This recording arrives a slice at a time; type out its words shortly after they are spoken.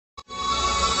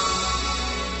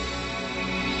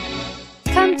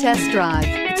test drive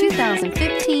the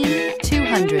 2015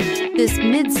 200. This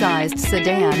mid-sized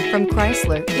sedan from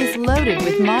Chrysler is loaded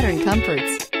with modern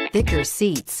comforts. Thicker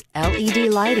seats,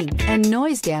 LED lighting, and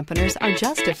noise dampeners are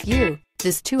just a few.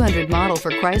 This 200 model for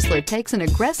Chrysler takes an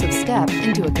aggressive step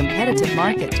into a competitive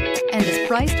market and is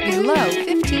priced below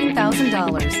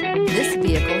 $15,000. This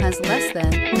vehicle has less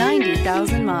than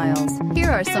 90,000 miles. Here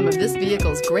are some of this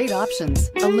vehicle's great options: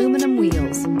 aluminum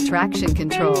wheels, traction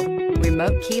control,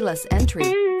 remote keyless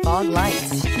entry, fog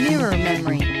lights, mirror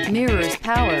memory, mirrors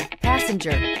power,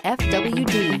 passenger,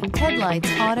 FWD, headlights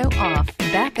auto off,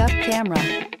 backup camera,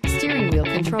 steering wheel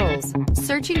controls.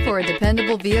 Searching for a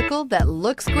dependable vehicle that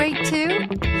looks great too?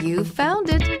 You found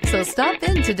it, so stop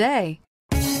in today.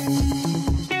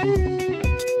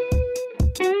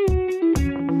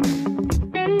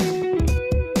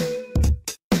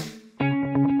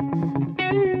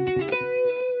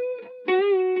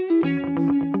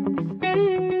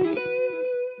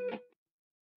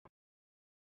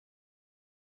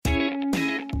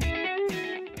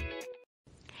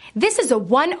 This is a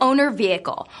one-owner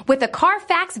vehicle with a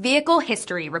Carfax Vehicle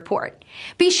History Report.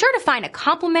 Be sure to find a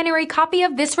complimentary copy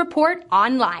of this report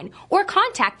online or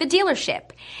contact the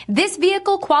dealership. This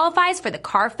vehicle qualifies for the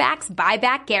Carfax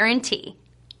Buyback Guarantee.